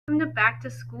back to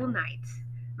school night.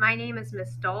 My name is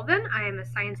Miss Dolvin. I am a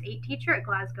Science 8 teacher at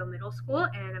Glasgow Middle School,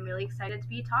 and I'm really excited to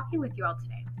be talking with you all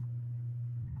today.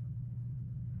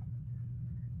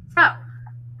 So,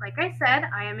 like I said,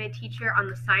 I am a teacher on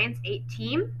the Science 8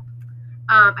 team.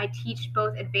 I teach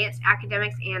both advanced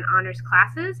academics and honors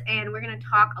classes, and we're going to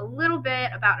talk a little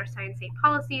bit about our Science 8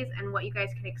 policies and what you guys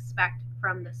can expect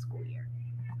from this school year.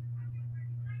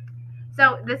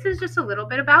 So this is just a little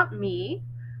bit about me.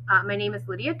 My name is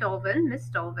Lydia Dolvin, Miss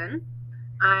Dolvin.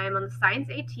 I'm on the Science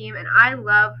 8 team, and I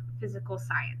love physical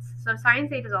science. So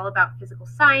Science 8 is all about physical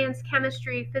science,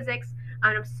 chemistry, physics,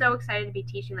 and I'm so excited to be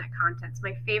teaching that content. It's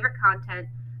my favorite content.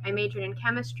 I majored in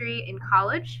chemistry in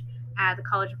college at the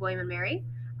College of William & Mary,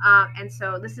 and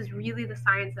so this is really the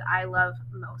science that I love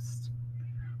most.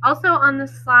 Also on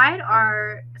this slide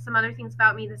are some other things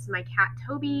about me. This is my cat,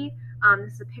 Toby.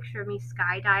 This is a picture of me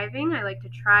skydiving. I like to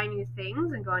try new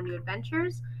things and go on new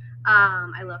adventures.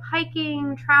 I love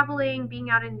hiking, traveling, being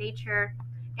out in nature.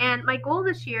 And my goal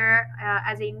this year,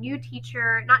 as a new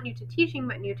teacher, not new to teaching,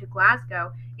 but new to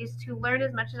Glasgow, is to learn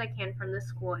as much as I can from this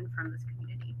school and from this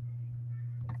community.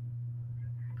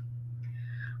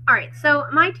 All right, so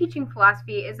my teaching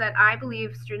philosophy is that I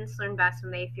believe students learn best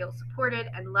when they feel supported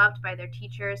and loved by their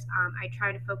teachers. I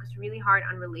try to focus really hard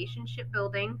on relationship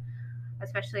building,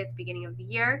 especially at the beginning of the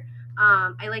year.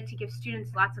 I like to give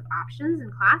students lots of options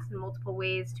in class and multiple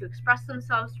ways to express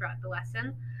themselves throughout the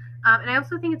lesson. And I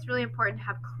also think it's really important to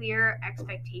have clear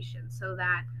expectations so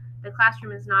that the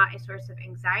classroom is not a source of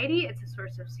anxiety, it's a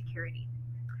source of security.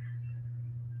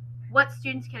 What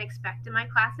students can expect in my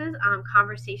classes,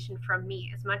 conversation from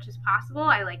me as much as possible.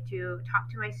 I like to talk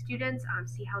to my students,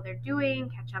 see how they're doing,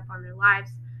 catch up on their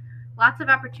lives. Lots of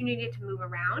opportunity to move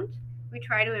around. We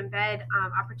try to embed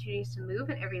opportunities to move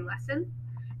in every lesson.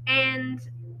 And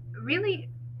really,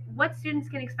 what students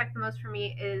can expect the most from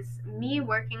me is me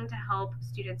working to help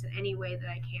students in any way that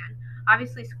I can.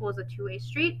 Obviously, school is a two-way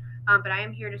street, but I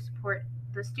am here to support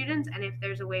the students, and if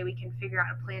there's a way we can figure out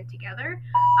a plan together.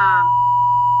 Wow.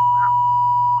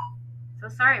 So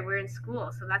sorry, we're in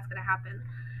school, so that's going to happen.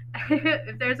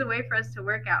 If there's a way for us to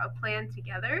work out a plan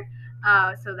together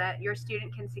so that your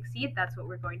student can succeed, that's what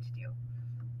we're going to do.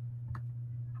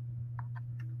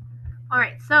 All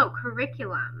right, so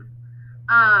curriculum.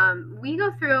 We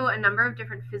go through a number of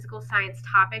different physical science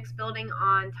topics, building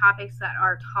on topics that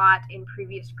are taught in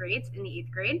previous grades in the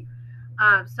 8th grade.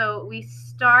 So we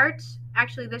start,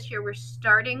 actually this year we're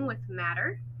starting with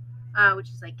matter, which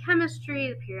is like chemistry,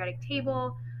 the periodic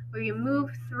table, where you move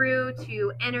through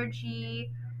to energy,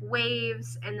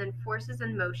 waves, and then forces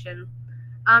and motion.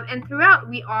 And throughout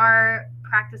we are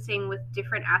practicing with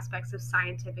different aspects of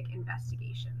scientific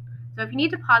investigation. So if you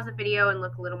need to pause the video and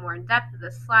look a little more in depth at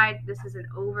this slide, this is an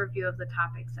overview of the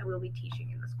topics that we'll be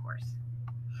teaching in this course.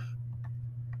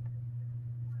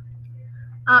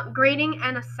 Grading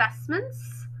and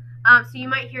assessments. So you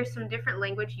might hear some different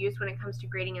language used when it comes to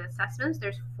grading and assessments.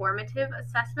 There's formative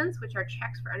assessments, which are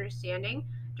checks for understanding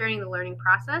during the learning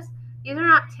process. These are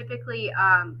not typically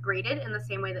graded in the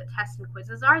same way that tests and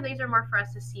quizzes are. These are more for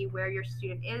us to see where your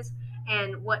student is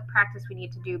and what practice we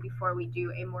need to do before we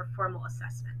do a more formal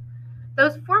assessment.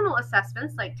 Those formal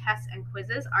assessments, like tests and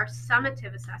quizzes, are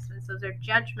summative assessments. Those are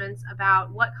judgments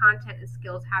about what content and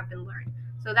skills have been learned.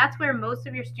 So that's where most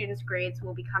of your students' grades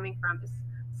will be coming from, is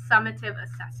summative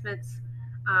assessments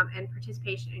and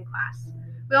participation in class.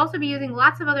 We'll also be using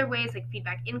lots of other ways like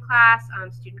feedback in class,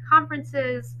 student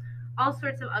conferences, all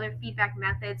sorts of other feedback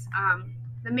methods.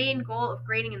 The main goal of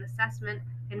grading and assessment,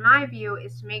 in my view,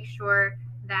 is to make sure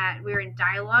that we're in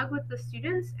dialogue with the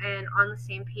students and on the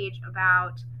same page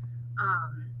about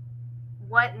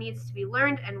what needs to be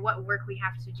learned and what work we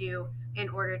have to do in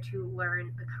order to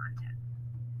learn the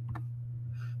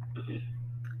content.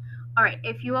 All right,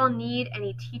 if you all need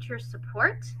any teacher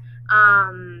support,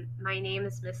 my name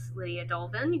is Miss Lydia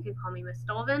Dolvin. You can call me Miss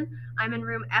Dolvin. I'm in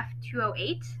room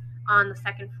F208 on the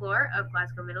 2nd floor of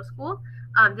Glasgow Middle School.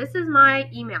 This is my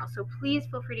email, so please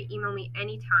feel free to email me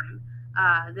anytime.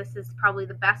 This is probably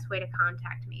the best way to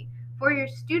contact me. For your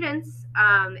students,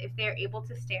 if they're able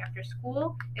to stay after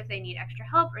school, if they need extra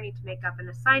help or need to make up an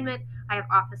assignment, I have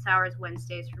office hours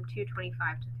Wednesdays from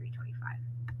 2:25 to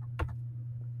 3:25.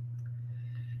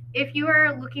 If you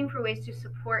are looking for ways to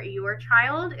support your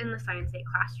child in the Science 8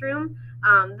 classroom,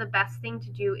 the best thing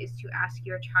to do is to ask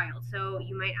your child. So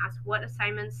you might ask, what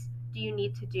assignments do you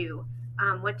need to do?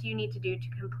 What do you need to do to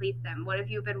complete them? What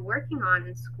have you been working on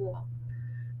in school?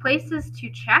 Places to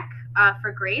check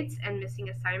for grades and missing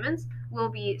assignments will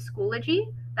be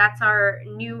Schoology. That's our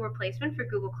new replacement for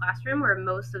Google Classroom, where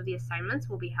most of the assignments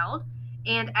will be held.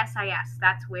 And SIS,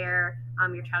 that's where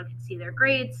your child can see their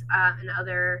grades and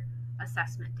other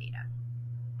assessment data.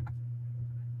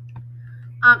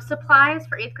 Supplies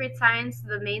for 8th grade science,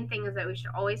 the main thing is that we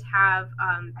should always have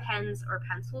pens or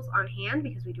pencils on hand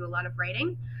because we do a lot of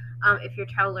writing. If your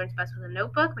child learns best with a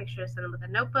notebook, make sure to send them with a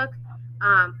notebook.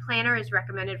 Planner is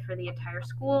recommended for the entire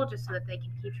school just so that they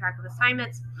can keep track of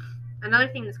assignments. Another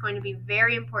thing that's going to be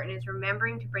very important is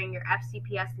remembering to bring your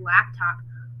FCPS laptop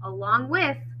along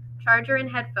with charger and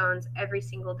headphones every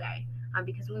single day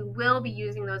because we will be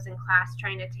using those in class,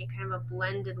 trying to take kind of a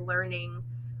blended learning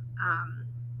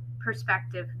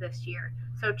perspective this year.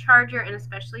 So charger and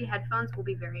especially headphones will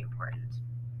be very important.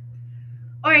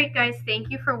 All right, guys, thank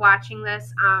you for watching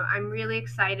this. I'm really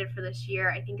excited for this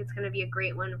year. I think it's going to be a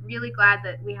great one. Really glad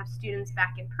that we have students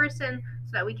back in person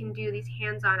so that we can do these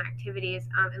hands-on activities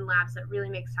in labs that really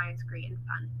make science great and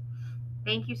fun.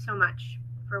 Thank you so much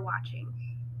for watching.